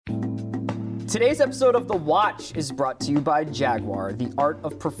Today's episode of The Watch is brought to you by Jaguar, the art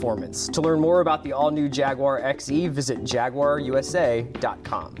of performance. To learn more about the all-new Jaguar XE, visit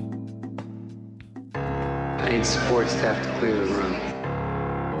jaguarusa.com. I need support staff to clear the room.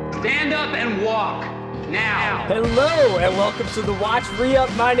 Stand up and walk, now. Hello, and welcome to The Watch Re-Up.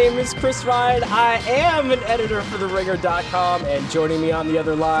 My name is Chris Ryan. I am an editor for TheRinger.com, and joining me on the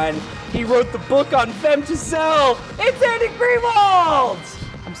other line, he wrote the book on Femme to Sell. It's Andy Greenwald!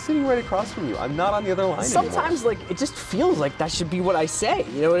 I'm sitting right across from you. I'm not on the other line Sometimes, anymore. it just feels like that should be what I say.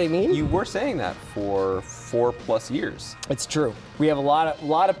 You know what I mean? You were saying that for 4+ years. It's true. We have a lot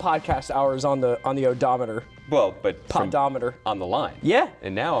of podcast hours on the odometer. Well, but Podometer. on the line. Yeah.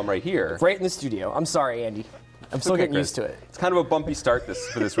 And now I'm right here. Right in the studio. I'm sorry, Andy. I'm still getting used to it. It's kind of a bumpy start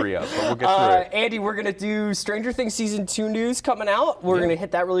for this re-up, but we'll get through it. Andy, we're going to do Stranger Things Season 2 news coming out. We're going to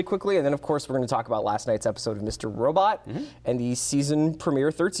hit that really quickly, and then, of course, we're going to talk about last night's episode of Mr. Robot and the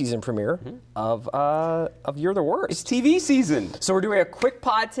third season premiere of You're the Worst. It's TV season. So we're doing a quick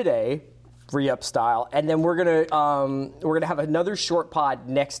pod today, re-up style, and then we're gonna have another short pod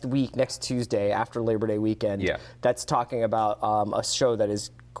next Tuesday after Labor Day weekend. Yeah. That's talking about a show that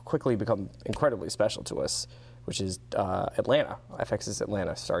has quickly become incredibly special to us, which is Atlanta. FX's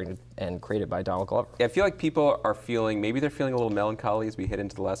Atlanta, starring and created by Donald Glover. Yeah, I feel like people are maybe they're feeling a little melancholy as we head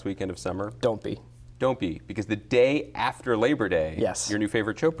into the last weekend of summer. Don't be. Don't be, because the day after Labor Day, Yes. your new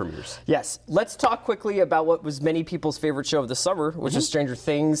favorite show premieres. Yes. Let's talk quickly about what was many people's favorite show of the summer, which is Stranger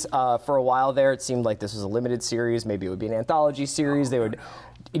Things. For a while there, it seemed like this was a limited series. Maybe it would be an anthology series. They would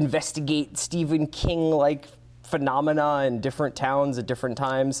investigate Stephen King-like phenomena in different towns at different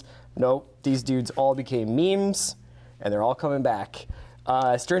times. Nope. These dudes all became memes, and they're all coming back.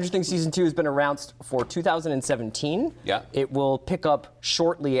 Stranger Things Season 2 has been announced for 2017. Yeah. It will pick up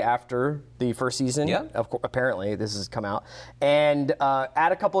shortly after the first season. Yeah. Apparently, this has come out. And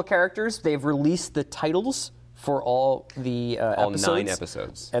add a couple of characters. They've released the titles for all the episodes. All 9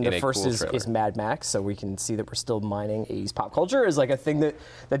 episodes. And in the a first cool is trailer. Mad Max, so we can see that we're still mining 80s pop culture is like a thing that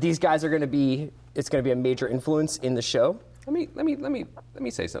these guys are going to be. It's going to be a major influence in the show. Let me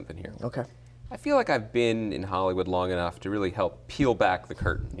say something here. Okay. I feel like I've been in Hollywood long enough to really help peel back the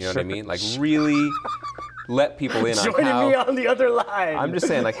curtain. You know what I Sure. mean? Like really let people in on Joining how. me on the other line. I'm just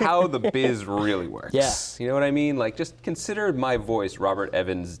saying, like, how the biz really works. Yeah. You know what I mean? Like, just consider my voice, Robert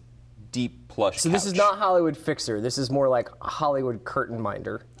Evans' deep plush. So this is not Hollywood Fixer. This is more like Hollywood Curtain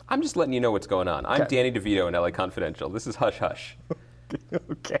Minder. I'm just letting you know what's going on. I'm Okay. Danny DeVito in LA Confidential. This is Hush Hush.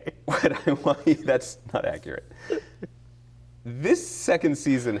 Okay. What I want you, that's not accurate. This second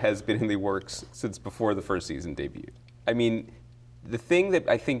season has been in the works since before the first season debuted. I mean, the thing that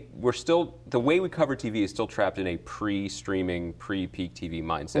I think the way we cover TV is still trapped in a pre-streaming, pre-peak TV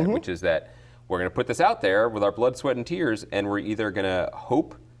mindset, which is that we're going to put this out there with our blood, sweat, and tears, and we're either going to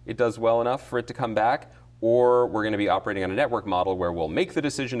hope it does well enough for it to come back, or we're going to be operating on a network model where we'll make the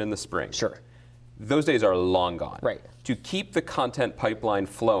decision in the spring. Sure. Those days are long gone. Right. To keep the content pipeline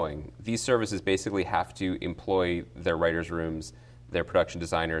flowing, these services basically have to employ their writers' rooms, their production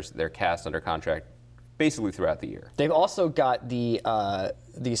designers, their cast under contract, basically throughout the year. They've also got the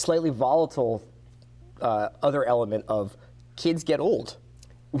slightly volatile other element of kids get old.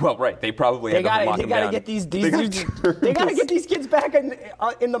 Well, right. They probably They had to lock gotta them down. get these dudes. They gotta get these kids back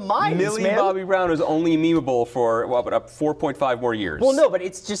in the mines, Millie man. Bobby Brown is only memeable for 4.5 more years. Well, no, but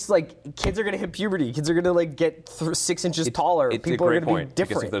it's just like kids are gonna hit puberty. Kids are gonna get 6 inches taller. It's People a great are gonna point, be different.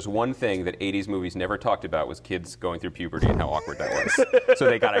 because if there's one thing that 80s movies never talked about was kids going through puberty and how awkward that was. So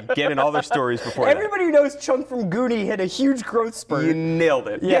they gotta get in all their stories before Everybody who knows Chunk from Goonie hit a huge growth that. spurt. You nailed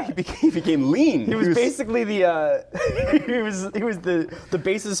it. Yeah. He became lean. He was basically the he was the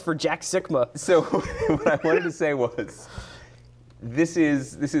basis for Jack Sigma. So what I wanted to say was, this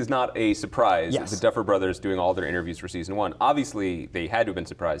is not a surprise. Yes. The Duffer Brothers doing all their interviews for season 1. Obviously, they had to have been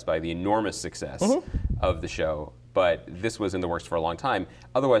surprised by the enormous success of the show, but this was in the works for a long time.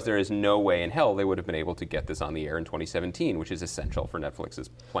 Otherwise, there is no way in hell they would have been able to get this on the air in 2017, which is essential for Netflix's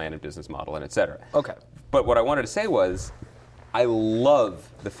plan and business model, and et cetera. Okay. But what I wanted to say was, I love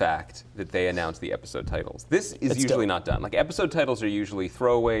the fact that they announced the episode titles. This is usually not done. Like, episode titles are usually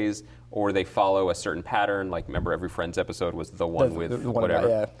throwaways, or they follow a certain pattern. Like, remember, every Friends episode was the one with the one whatever.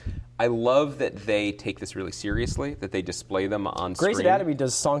 about, yeah. I love that they take this really seriously, that they display them on Grey's screen. Anatomy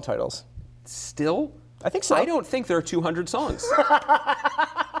does song titles. Still? I think so. I don't think there are 200 songs.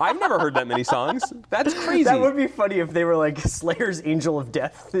 I've never heard that many songs. That's crazy. That would be funny if they were like Slayer's Angel of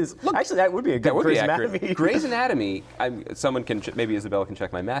Death. Actually, that would be a good That would Grey's be accurate. Anatomy. Grey's Anatomy, someone can, maybe Isabella can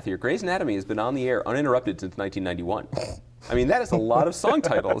check my math here. Grey's Anatomy has been on the air uninterrupted since 1991. I mean, that is a lot of song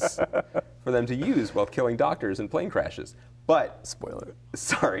titles for them to use while killing doctors in plane crashes. But, Spoiler.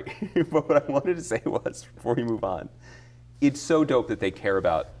 sorry, but what I wanted to say was, before we move on, it's so dope that they care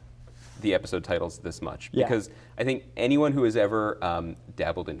about the episode titles this much. Yeah. Because I think anyone who has ever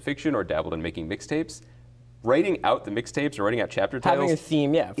dabbled in fiction or dabbled in making mixtapes, writing out the mixtapes or writing out chapter titles Having a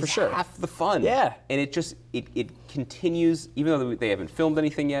theme, yeah, for is sure. half the fun. Yeah. And it just, it continues, even though they haven't filmed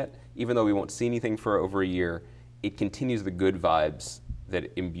anything yet, even though we won't see anything for over a year, it continues the good vibes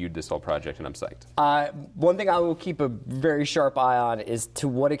that imbued this whole project, and I'm psyched. One thing I will keep a very sharp eye on is to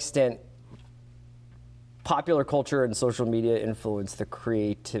what extent popular culture and social media influence the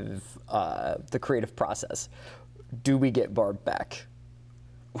creative process. Do we get Barb back?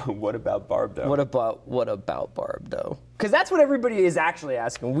 What about Barb, though? What about Barb, though? Because that's what everybody is actually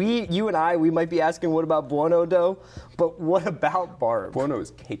asking. You and I, we might be asking, what about Buono, though? But what about Barb? Buono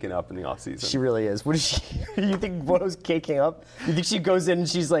is caking up in the offseason. She really is. What is she? You think Buono's caking up? You think she goes in and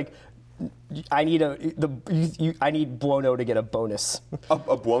she's like, I need Buono to get a bonus. A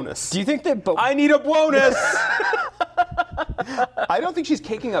bonus. Do you think that? I need a bonus. I don't think she's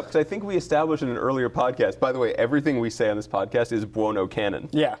caking up, because I think we established in an earlier podcast. By the way, everything we say on this podcast is Buono canon.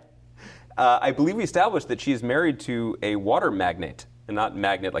 Yeah. I believe we established that she is married to a water magnate, and not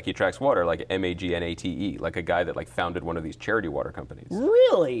magnet like he tracks water, like Magnate, like a guy that like founded one of these charity water companies.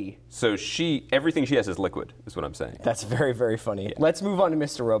 Really? So everything she has is liquid, is what I'm saying. That's very, very funny. Let's move on to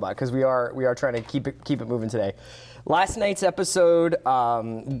Mr. Robot, because we are trying to keep it moving today. Last night's episode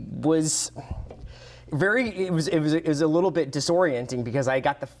was it was a little bit disorienting, because I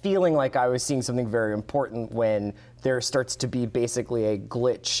got the feeling like I was seeing something very important when there starts to be basically a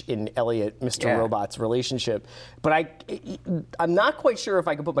glitch in Elliot, Mr. Robot's relationship. But I'm not quite sure if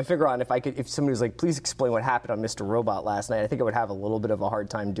I could put my finger on if somebody was like, please explain what happened on Mr. Robot last night. I think I would have a little bit of a hard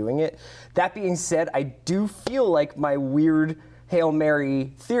time doing it. That being said, I do feel like my weird Hail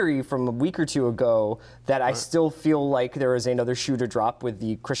Mary theory from a week or two ago, that I still feel like there is another shoe to drop with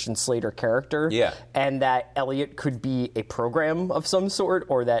the Christian Slater character. Yeah. And that Elliot could be a program of some sort,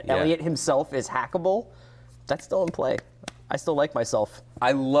 or that Elliot himself is hackable. That's still in play. I still like myself.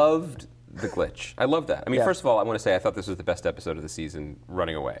 I loved the glitch. I love that. I mean, Yeah. first of all, I want to say I thought this was the best episode of the season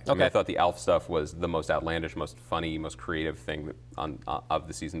running away. I mean, Okay. I thought the Alf stuff was the most outlandish, most funny, most creative thing of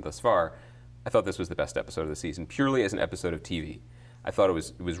the season thus far. I thought this was the best episode of the season, purely as an episode of TV. I thought it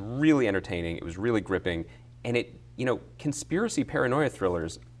was really entertaining. It was really gripping, and conspiracy paranoia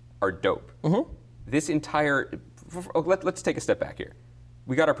thrillers are dope. Mm-hmm. This entire let's take a step back here.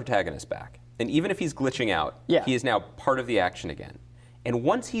 We got our protagonist back, and even if he's glitching out, he is now part of the action again. And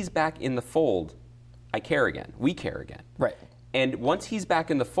once he's back in the fold, I care again. We care again. Right. And once he's back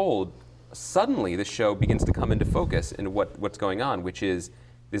in the fold, suddenly the show begins to come into focus into what's going on, which is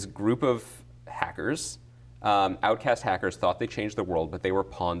this group of hackers, outcast hackers, thought they changed the world, but they were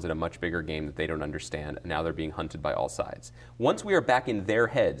pawns in a much bigger game that they don't understand, and now they're being hunted by all sides. Once we are back in their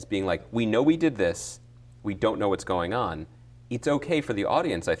heads, being like, we know we did this, we don't know what's going on, it's okay for the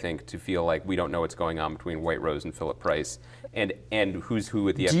audience, I think, to feel like we don't know what's going on between White Rose and Philip Price, and who's who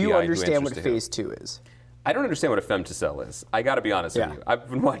at the FBI. Do you understand what who answers to who. Phase 2 is? I don't understand what a femtocell is. I got to be honest with you. I've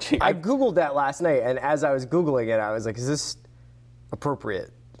been watching. I Googled that last night, and as I was Googling it, I was like, is this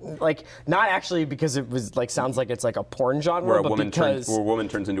appropriate? Like, not actually because it was like, sounds like it's like a porn genre, where a but woman because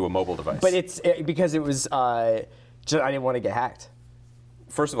turns into a mobile device. But it's because it was I didn't want to get hacked.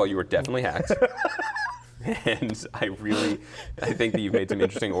 First of all, you were definitely hacked. And I think that you've made some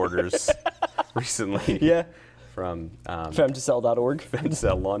interesting orders recently. Yeah. From Femtocell.org.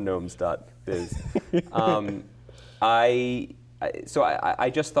 Femtocell.lawnGnomes.biz. I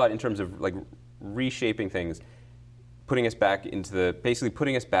just thought in terms of like reshaping things, putting us back into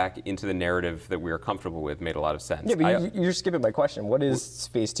the narrative that we are comfortable with made a lot of sense. Yeah, but you're skipping my question. What is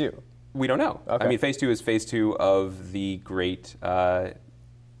Phase 2? We don't know. Okay. I mean, Phase 2 is Phase 2 of the great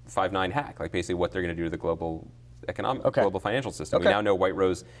 5/9 hack, like basically what they're going to do to the global financial system. Okay. We now know White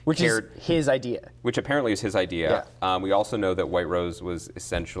Rose Is his idea. Which apparently is his idea. Yeah. We also know that White Rose was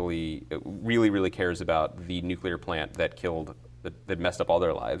essentially really, really cares about the nuclear plant that messed up all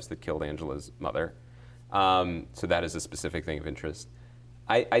their lives, that killed Angela's mother. So that is a specific thing of interest.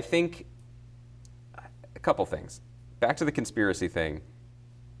 I think a couple things. Back to the conspiracy thing.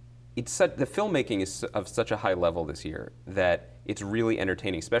 The filmmaking is of such a high level this year that it's really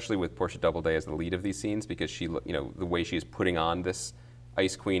entertaining, especially with Portia Doubleday as the lead of these scenes, because she, the way she is putting on this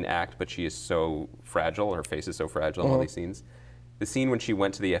Ice Queen act, but she is so fragile, her face is so fragile in all these scenes. The scene when she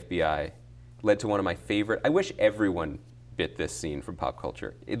went to the FBI led to one of my favorite, I wish everyone bit this scene from pop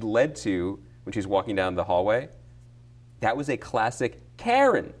culture. It led to, when she's walking down the hallway, that was a classic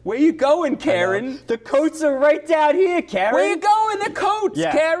Karen, where you going, Karen? The coats are right down here, Karen. Where you going? The coats,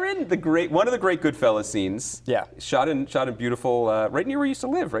 Yeah. Karen. One of the great Goodfellas scenes. Yeah. Shot in beautiful, right near where you used to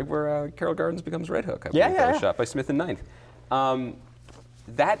live, right where Carroll Gardens becomes Red Hook. I Yeah, believe that was yeah. shot by Smith and Ninth.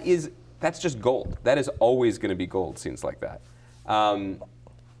 That's just gold. That is always going to be gold. Scenes like that.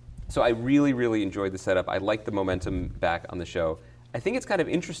 So I really, really enjoyed the setup. I like the momentum back on the show. I think it's kind of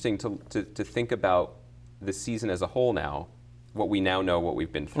interesting to think about the season as a whole now, what we now know, what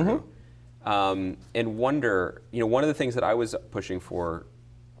we've been through, and wonder, one of the things that I was pushing for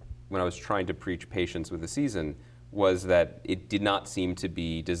when I was trying to preach patience with the season was that it did not seem to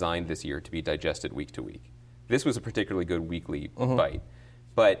be designed this year to be digested week to week. This was a particularly good weekly bite.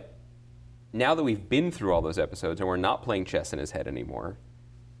 But now that we've been through all those episodes and we're not playing chess in his head anymore,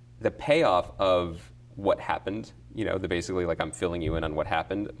 the payoff of what happened, the basically like I'm filling you in on what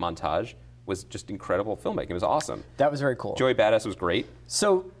happened montage was just incredible filmmaking. It was awesome. That was very cool. Joey Badass was great.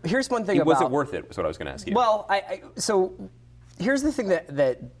 So here's one thing about... Was it worth it, was what I was going to ask you. Well, so here's the thing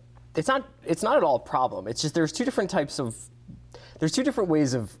that it's not at all a problem. It's just there's two different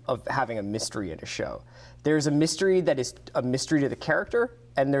ways of having a mystery in a show. There's a mystery that is a mystery to the character,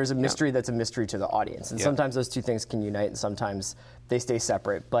 and there's a mystery that's a mystery to the audience. And sometimes those two things can unite, and sometimes they stay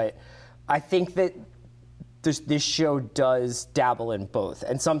separate. But I think that this show does dabble in both.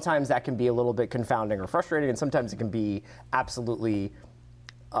 And sometimes that can be a little bit confounding or frustrating, and sometimes it can be absolutely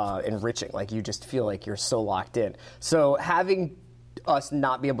enriching. Like you just feel like you're so locked in. So having us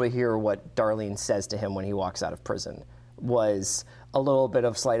not be able to hear what Darlene says to him when he walks out of prison was a little bit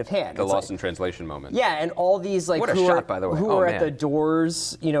of sleight of hand. The lost in translation moment. Yeah, and all these What a shot, by the way. who Oh, are man. at the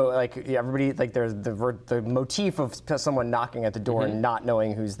doors, like everybody, like there's the motif of someone knocking at the door and not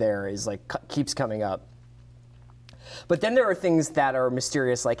knowing who's there is like keeps coming up. But then there are things that are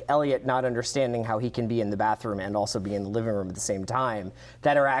mysterious, like Elliot not understanding how he can be in the bathroom and also be in the living room at the same time,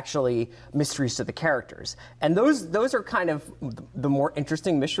 that are actually mysteries to the characters. And those are kind of the more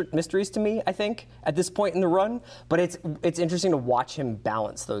interesting mysteries to me, I think, at this point in the run. But it's interesting to watch him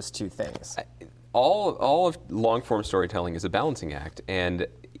balance those two things. All of long-form storytelling is a balancing act, and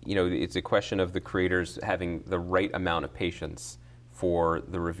it's a question of the creators having the right amount of patience for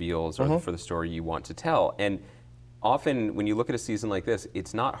the reveals or for the story you want to tell. And often, when you look at a season like this,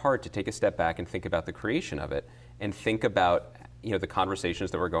 it's not hard to take a step back and think about the creation of it, and think about the conversations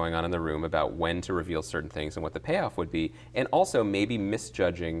that were going on in the room about when to reveal certain things and what the payoff would be, and also maybe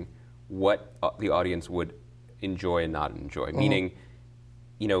misjudging what the audience would enjoy and not enjoy. Meaning,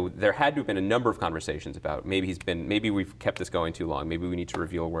 there had to have been a number of conversations about maybe we've kept this going too long. Maybe we need to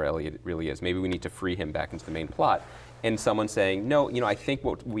reveal where Elliot really is. Maybe we need to free him back into the main plot. And someone saying, no, I think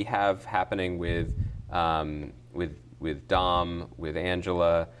what we have happening with Dom, with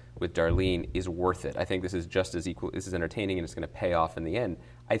Angela, with Darlene is worth it. I think this is just as equal. This is entertaining, and it's going to pay off in the end.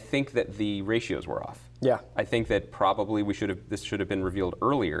 I think that the ratios were off. Yeah. I think that probably this should have been revealed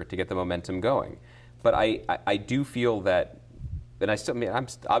earlier to get the momentum going. But I do feel that, and I'm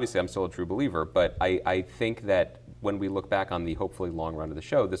still a true believer. But I think that when we look back on the hopefully long run of the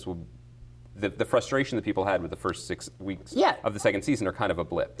show, this will. The frustration that people had with the first 6 weeks of the second season are kind of a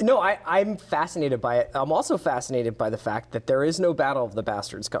blip. No, I'm fascinated by it. I'm also fascinated by the fact that there is no Battle of the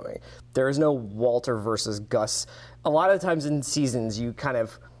Bastards coming. There is no Walter versus Gus. A lot of times in seasons, you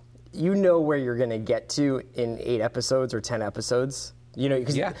know where you're going to get to in 8 episodes or 10 episodes.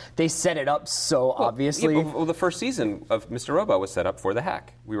 Because they set it up so obviously. Well, the first season of Mr. Robot was set up for the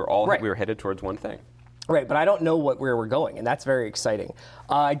hack. We were headed towards one thing. Right, but I don't know where we're going, and that's very exciting.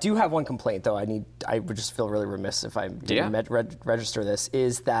 I do have one complaint, though. I would just feel really remiss if I didn't register this,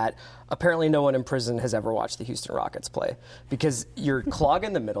 is that apparently no one in prison has ever watched the Houston Rockets play, because you're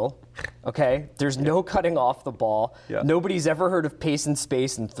clogging the middle, okay? There's no cutting off the ball. Yeah. Nobody's ever heard of pace and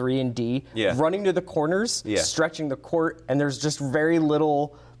space and 3 and D. Yeah. Running to the corners, stretching the court, and there's just very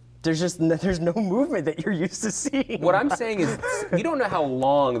little... There's no movement that you're used to seeing. What I'm saying is, you don't know how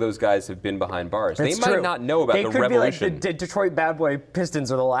long those guys have been behind bars. They might not know about the revolution. They could be like the Detroit Bad Boy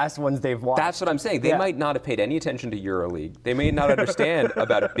Pistons are the last ones they've watched. That's what I'm saying. They might not have paid any attention to EuroLeague. They may not understand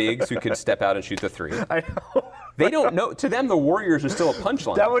about bigs who could step out and shoot the 3. I know. They don't know. To them, the Warriors are still a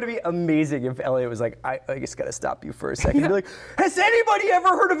punchline. That would be amazing if Elliot was like, I just got to stop you for a second. Be like, has anybody ever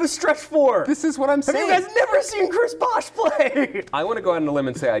heard of a stretch 4? This is what I'm saying. Have you guys never seen Chris Bosh play? I want to go out on a limb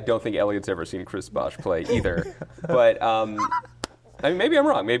and say I don't think Elliot's ever seen Chris Bosh play either. But maybe I'm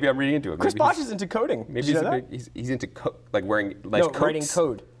wrong. Maybe I'm reading into it. Chris Bosh is into coding. Maybe he's into wearing nice coats. writing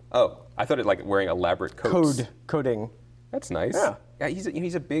code. Oh, I thought it like wearing elaborate coats. Coding. That's nice. Yeah.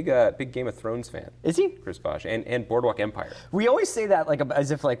 He's a big Game of Thrones fan. Is he? Chris Bosch and Boardwalk Empire. We always say that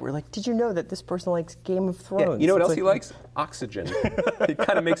as if we're like, did you know that this person likes Game of Thrones? Yeah, you know what else he likes? Oxygen. It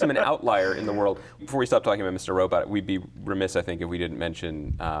kind of makes him an outlier in the world. Before we stop talking about Mr. Robot, we'd be remiss, I think, if we didn't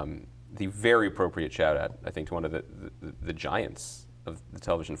mention the very appropriate shout out, I think, to one of the giants of the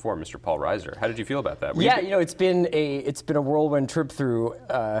television forum, Mr. Paul Reiser. How did you feel about that? It's been a whirlwind trip through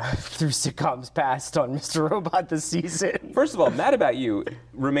sitcoms past on Mr. Robot this season. First of all, Mad About You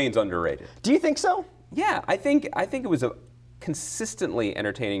remains underrated. Do you think so? Yeah, I think it was a consistently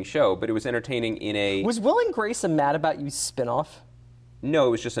entertaining show, but it was entertaining in a... Was Will and Grace a Mad About You spinoff? No, it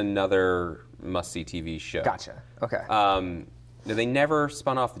was just another must-see TV show. Gotcha. Okay. They never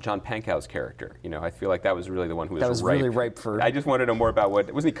spun off the John Pankows character. I feel like that was really the one who was ripe. That was really ripe for... I just wanted to know more about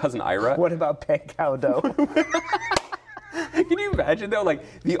wasn't he Cousin Ira? What about Pankow, though? Can you imagine, though,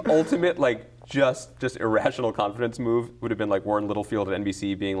 the ultimate, just irrational confidence move would have been Warren Littlefield at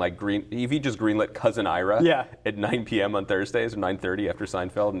NBC being if he just greenlit Cousin Ira at 9 p.m. on Thursdays or 9:30 after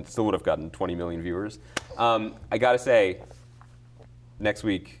Seinfeld, and still would have gotten 20 million viewers. I gotta say, next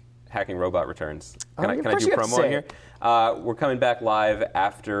week, Hacking Robot returns. Can I do promo on here? We're coming back live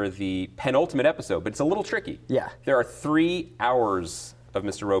after the penultimate episode, but it's a little tricky. Yeah. There are 3 hours of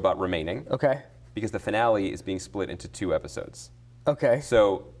Mr. Robot remaining. Okay. Because the finale is being split into 2 episodes. Okay.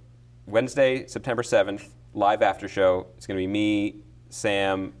 So Wednesday, September 7th, live after show. It's going to be me,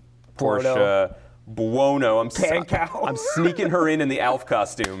 Sam, Portia, Buono. I'm sneaking her in the Alf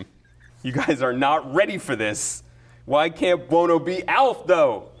costume. You guys are not ready for this. Why can't Buono be Alf,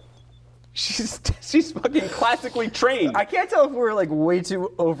 though? She's fucking classically trained. I can't tell if we're way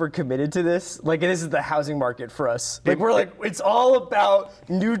too overcommitted to this. This is the housing market for us. It's all about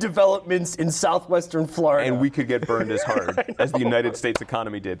new developments in southwestern Florida. And we could get burned as hard as the United States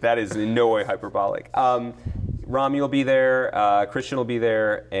economy did. That is in no way hyperbolic. Rami will be there, Christian will be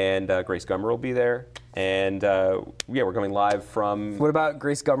there, and Grace Gummer will be there. And we're coming live from... What about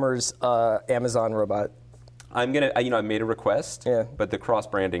Grace Gummer's Amazon robot? I'm gonna, I made a request, but the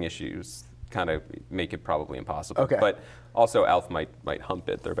cross-branding issues kind of make it probably impossible. Okay. But also, Alf might hump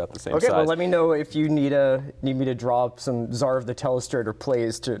it. They're about the same size. Okay, well, let me know if you need me to draw up some Czar of the Telestrator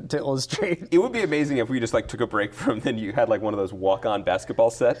plays to illustrate. It would be amazing if we just took a break from. Then you had one of those walk-on basketball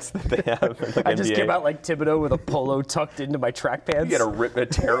sets that they have. In, I NBA. just came out like Thibodeau with a polo tucked into my track pants. You get a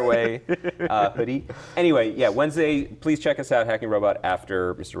tearaway hoodie. Anyway, Wednesday. Please check us out, Hacking Robot,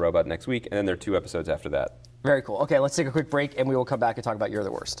 after Mr. Robot next week, and then there are 2 episodes after that. Very cool. Okay, let's take a quick break, and we will come back and talk about You're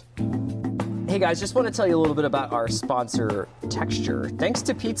the Worst. Hey guys, just want to tell you a little bit about our sponsor, Texture. Thanks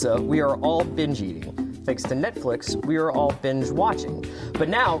to pizza, we are all binge eating. Thanks to Netflix, we are all binge watching. But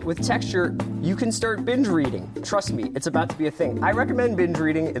now, with Texture, you can start binge reading. Trust me, it's about to be a thing. I recommend binge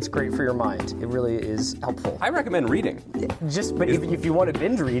reading. It's great for your mind. It really is helpful. I recommend reading. If you want to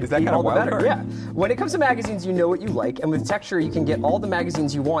binge read, is that kind of wild better. Yeah. When it comes to magazines, you know what you like, and with Texture, you can get all the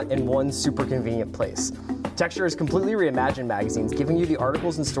magazines you want in one super convenient place. Texture has completely reimagined magazines, giving you the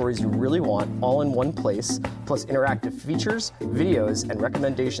articles and stories you really want all in one place, plus interactive features, videos, and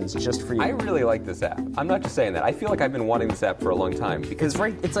recommendations just for you. I really like this app. I'm not just saying that. I feel like I've been wanting this app for a long time because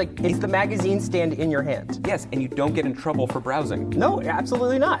it's the magazine stand in your hand. Yes, and you don't get in trouble for browsing. No,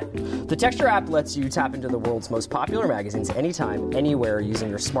 absolutely not. The Texture app lets you tap into the world's most popular magazines anytime, anywhere using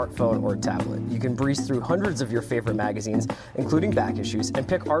your smartphone or tablet. You can breeze through hundreds of your favorite magazines, including back issues, and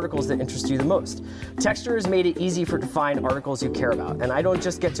pick articles that interest you the most. Texture has made it easy to find articles you care about, and I don't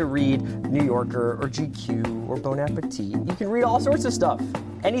just get to read New Yorker or GQ or Bon Appetit. You can read all sorts of stuff.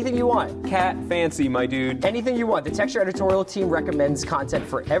 Anything you want. Cat fancy, my dude. Anything you want. The Texture editorial team recommends content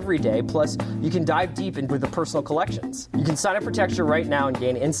for every day, plus you can dive deep into the personal collections. You can sign up for Texture right now and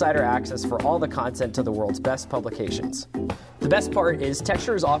gain insider access for all the content to the world's best publications. The best part is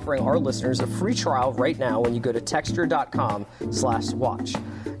Texture is offering our listeners a free trial right now when you go to texture.com/watch.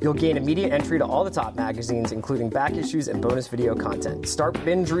 You'll gain immediate entry to all the top magazines, including back issues and bonus video content. Start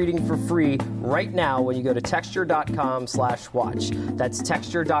binge reading for free right now when you go to texture.com/watch. That's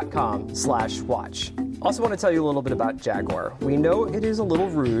texture.com/watch. Also want to tell you a little bit about Jaguar. We know it is a little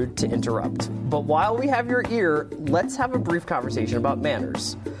rude to interrupt, but while we have your ear, let's have a brief conversation about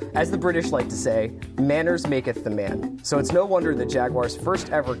manners. As the British like to say, manners maketh the man. So it's no wonder that Jaguar's first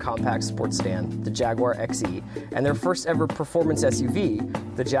ever compact sports sedan, the Jaguar XE, and their first ever performance SUV,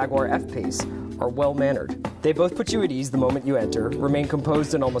 the Jaguar F-Pace, are well-mannered. They both put you at ease the moment you enter, remain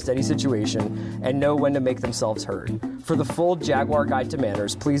composed in almost any situation, and know when to make themselves heard. For the full Jaguar guide to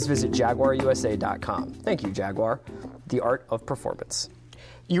manners, please visit JaguarUSA.com. Thank you, Jaguar. The art of performance.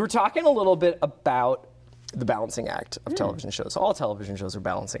 You were talking a little bit about the balancing act of television shows. All television shows are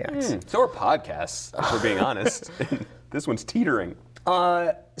balancing acts. So are podcasts, if we're being honest. This one's teetering.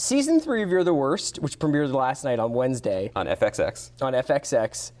 Season 3 of You're the Worst, which premiered last night on Wednesday On FXX. on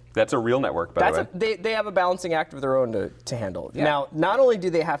FXX. That's a real network, by the way. They have a balancing act of their own to handle. Yeah. Now, not only do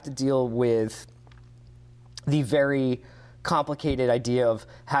they have to deal with the very complicated idea of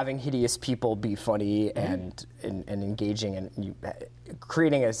having hideous people be funny and engaging and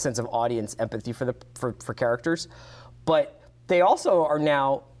creating a sense of audience empathy for characters, but they also are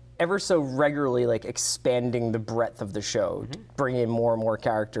now ever so regularly like expanding the breadth of the show, bringing in more and more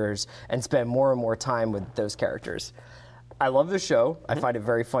characters and spend more and more time with those characters. I love the show. I find it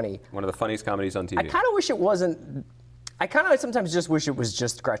very funny. One of the funniest comedies on TV. I kind of wish it wasn't. I kind of sometimes just wish it was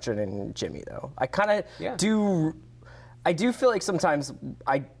just Gretchen and Jimmy, though. I kind of do. I do feel like sometimes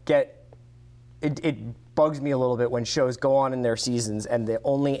I get. It bugs me a little bit when shows go on in their seasons and the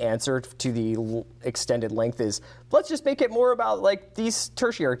only answer to the extended length is, let's just make it more about like these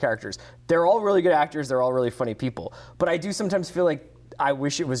tertiary characters. They're all really good actors. They're all really funny people. But I do sometimes feel like I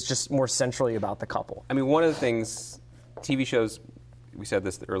wish it was just more centrally about the couple. I mean, one of the things, TV shows, we said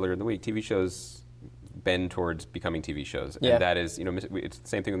this earlier in the week, TV shows bend towards becoming TV shows. Yeah. And that is, it's the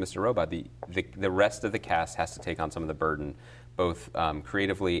same thing with Mr. Robot. The rest of the cast has to take on some of the burden, both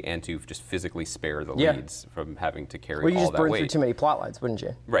creatively and to just physically spare the leads from having to carry all that weight. Well, you just burned through too many plot lines, wouldn't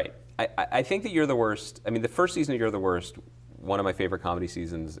you? Right. I think that You're the Worst, I mean, the first season of You're the Worst, one of my favorite comedy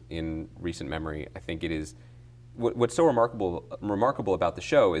seasons in recent memory. I think it is. What's so remarkable about the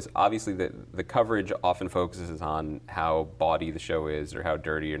show is obviously that the coverage often focuses on how bawdy the show is or how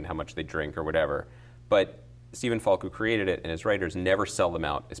dirty and how much they drink or whatever. But Stephen Falk, who created it, and his writers never sell them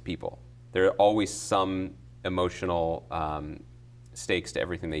out as people. There are always some emotional stakes to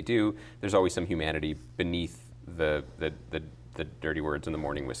everything they do. There's always some humanity beneath the dirty words and the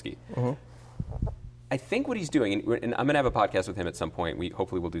morning whiskey. Mm-hmm. I think what he's doing, and I'm going to have a podcast with him at some point.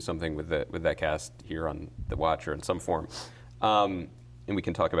 Hopefully we'll do something with that cast here on The Watch or in some form, and we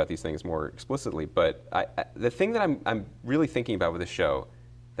can talk about these things more explicitly. But the thing that I'm really thinking about with this show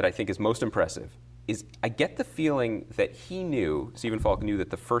that I think is most impressive is I get the feeling that Stephen Falk knew that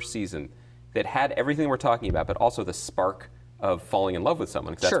the first season that had everything we're talking about, but also the spark of falling in love with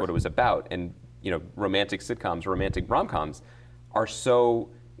someone, because that's what it was about. And romantic sitcoms, romantic rom-coms are so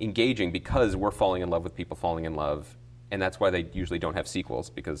engaging because we're falling in love with people falling in love, and that's why they usually don't have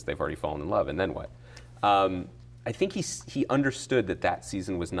sequels, because they've already fallen in love, and then what? I think he understood that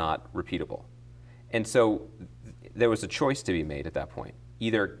season was not repeatable. And so there was a choice to be made at that point.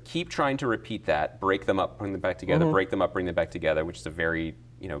 Either keep trying to repeat that, break them up, bring them back together, break them up, bring them back together, which is a very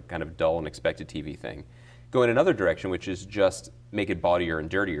kind of dull and expected TV thing. Go in another direction, which is just make it bawdier and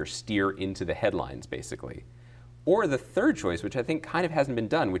dirtier, steer into the headlines, basically. Or the third choice, which I think kind of hasn't been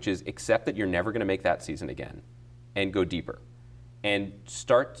done, which is accept that you're never going to make that season again and go deeper. And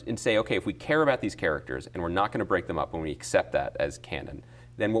start and say, okay, if we care about these characters and we're not going to break them up when we accept that as canon,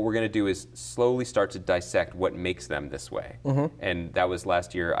 then what we're going to do is slowly start to dissect what makes them this way. Mm-hmm. And that was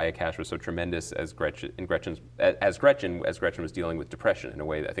last year. Aya Cash was so tremendous as Gretchen was dealing with depression in a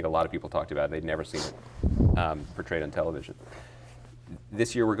way that I think a lot of people talked about. They'd never seen it portrayed on television.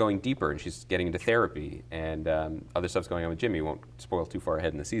 This year we're going deeper, and she's getting into therapy, and other stuff's going on with Jimmy. Won't spoil too far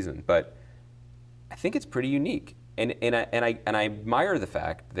ahead in the season, but I think it's pretty unique. And I admire the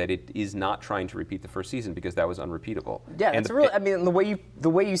fact that it is not trying to repeat the first season, because that was unrepeatable. Yeah, it's really. I mean, the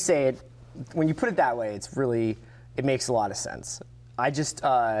way you say it, when you put it that way, it makes a lot of sense. I just,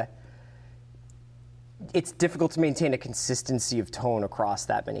 it's difficult to maintain a consistency of tone across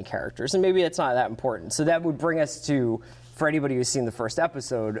that many characters, and maybe it's not that important. So that would bring us to, for anybody who's seen the first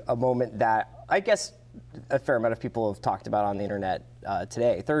episode, a moment that I guess a fair amount of people have talked about on the internet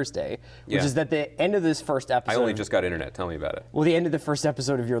today, Thursday, which is that the end of this first episode... I only just got internet. Tell me about it. Well, the end of the first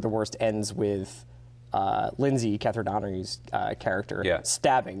episode of You're the Worst ends with Lindsay, Catherine Donahue character,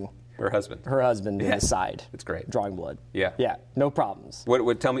 stabbing her husband in the side. It's great. Drawing blood. Yeah. Yeah, no problems.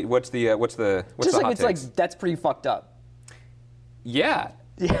 Tell me, what's the hot it's takes? Like, that's pretty fucked up. Yeah.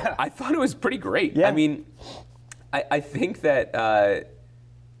 Yeah. I thought it was pretty great. Yeah. I mean, I think that...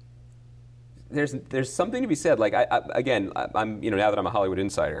 There's something to be said. Like I'm now that I'm a Hollywood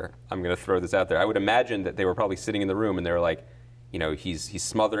insider, I'm going to throw this out there. I would imagine that they were probably sitting in the room and they were like, he's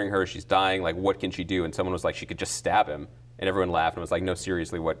smothering her, she's dying. Like, what can she do? And someone was like, she could just stab him. And everyone laughed and was like, no,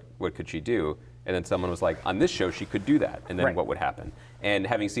 seriously, what could she do? And then someone was like, on this show, she could do that. And then what would happen? And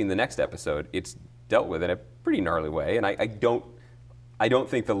having seen the next episode, it's dealt with in a pretty gnarly way. And I don't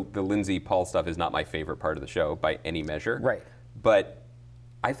think the Lindsay Paul stuff is not my favorite part of the show by any measure. Right. But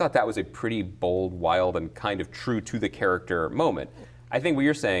I thought that was a pretty bold, wild, and kind of true to the character moment. I think what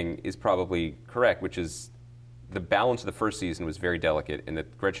you're saying is probably correct, which is the balance of the first season was very delicate in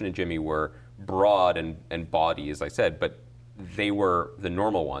that Gretchen and Jimmy were broad and bawdy, as I said, but they were the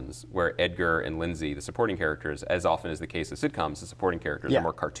normal ones, where Edgar and Lindsay, the supporting characters, as often is the case of sitcoms, the supporting characters are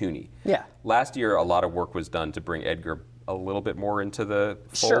more cartoony. Yeah. Last year, a lot of work was done to bring Edgar a little bit more into the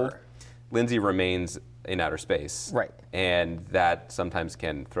fold. Sure. Lindsay remains in outer space. Right. And that sometimes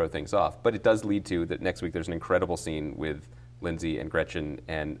can throw things off. But it does lead to that next week there's an incredible scene with Lindsay and Gretchen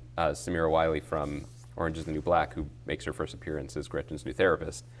and Samira Wiley from Orange is the New Black, who makes her first appearance as Gretchen's new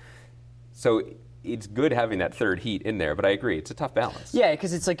therapist. So it's good having that third heat in there, but I agree, it's a tough balance. Yeah,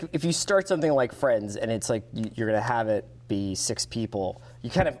 because it's like if you start something like Friends and it's like you're going to have it be 6 people, you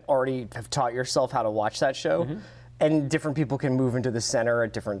kind of already have taught yourself how to watch that show. Mm-hmm. And different people can move into the center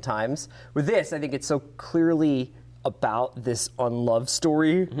at different times. With this, I think it's so clearly about this unloved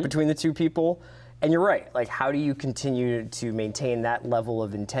story between the two people. And you're right, like how do you continue to maintain that level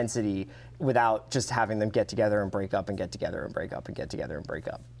of intensity without just having them get together and break up and get together and break up and get together and break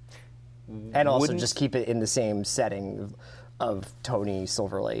up? And also just keep it in the same setting of Tony,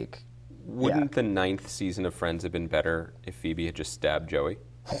 Silver Lake. Wouldn't the 9th season of Friends have been better if Phoebe had just stabbed Joey?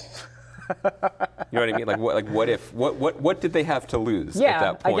 You know what I mean? What did they have to lose at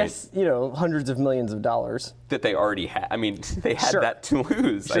that point? I guess, hundreds of millions of dollars. That they already had. I mean, they had that to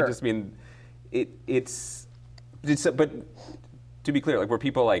lose. Sure. I just mean, it's but to be clear, like, were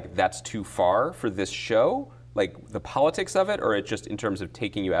people like, that's too far for this show? Like, the politics of it, or it just in terms of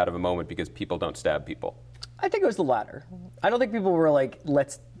taking you out of a moment because people don't stab people? I think it was the latter. I don't think people were like,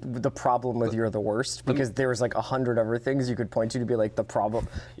 the problem with You're the Worst, because there was like 100 other things you could point to be like the problem.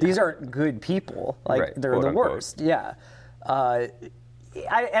 These aren't good people. Like, right. they're Quote, the unquote. worst. Yeah.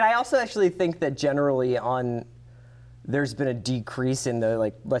 I also actually think that generally there's been a decrease in the,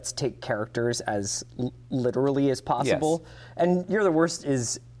 like, let's take characters as literally as possible. Yes. And You're the Worst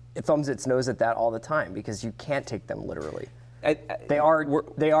it thumbs its nose at that all the time because you can't take them literally. They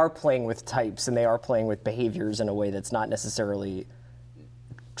are playing with types and they are playing with behaviors in a way that's not necessarily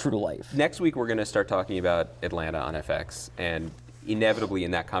true to life. Next week we're going to start talking about Atlanta on FX, and inevitably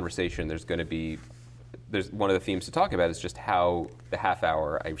in that conversation there's one of the themes to talk about is just how the half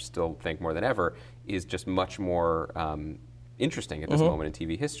hour, I still think more than ever, is just much more interesting at this moment in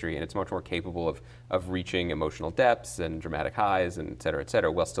TV history, and it's much more capable of reaching emotional depths and dramatic highs and et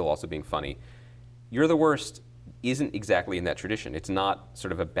cetera, while still also being funny. You're the Worst isn't exactly in that tradition. It's not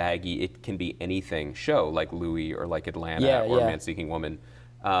sort of a baggy, it can be anything show like Louie or like Atlanta or Man Seeking Woman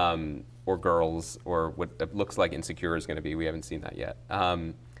or Girls or what it looks like Insecure is going to be. We haven't seen that yet.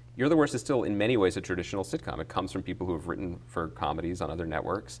 You're the Worst is still in many ways a traditional sitcom. It comes from people who have written for comedies on other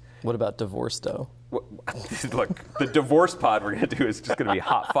networks. What about Divorced, though? Look, the divorce pod we're going to do is just going to be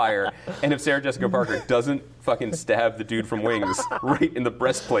hot fire. And if Sarah Jessica Parker doesn't fucking stab the dude from Wings right in the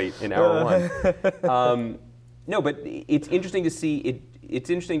breastplate in hour 1. No, but it's interesting to see It's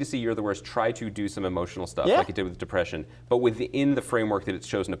interesting to see You're the Worst try to do some emotional stuff like it did with Depression, but within the framework that it's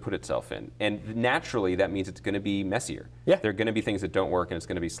chosen to put itself in. And naturally, that means it's going to be messier. Yeah. There are going to be things that don't work and it's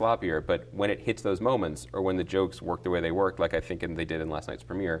going to be sloppier, but when it hits those moments, or when the jokes work the way they work, like I think they did in last night's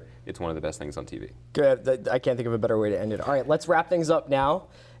premiere, it's one of the best things on TV. Good. I can't think of a better way to end it. All right, let's wrap things up now.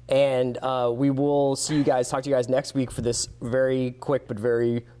 And we will talk to you guys next week for this very quick but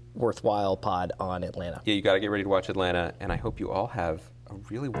very worthwhile pod on Atlanta. Yeah, you got to get ready to watch Atlanta, and I hope you all have a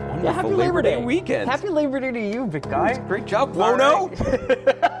really wonderful Happy Labor Day weekend. Happy Labor Day to you, big guy. Great job, Blono.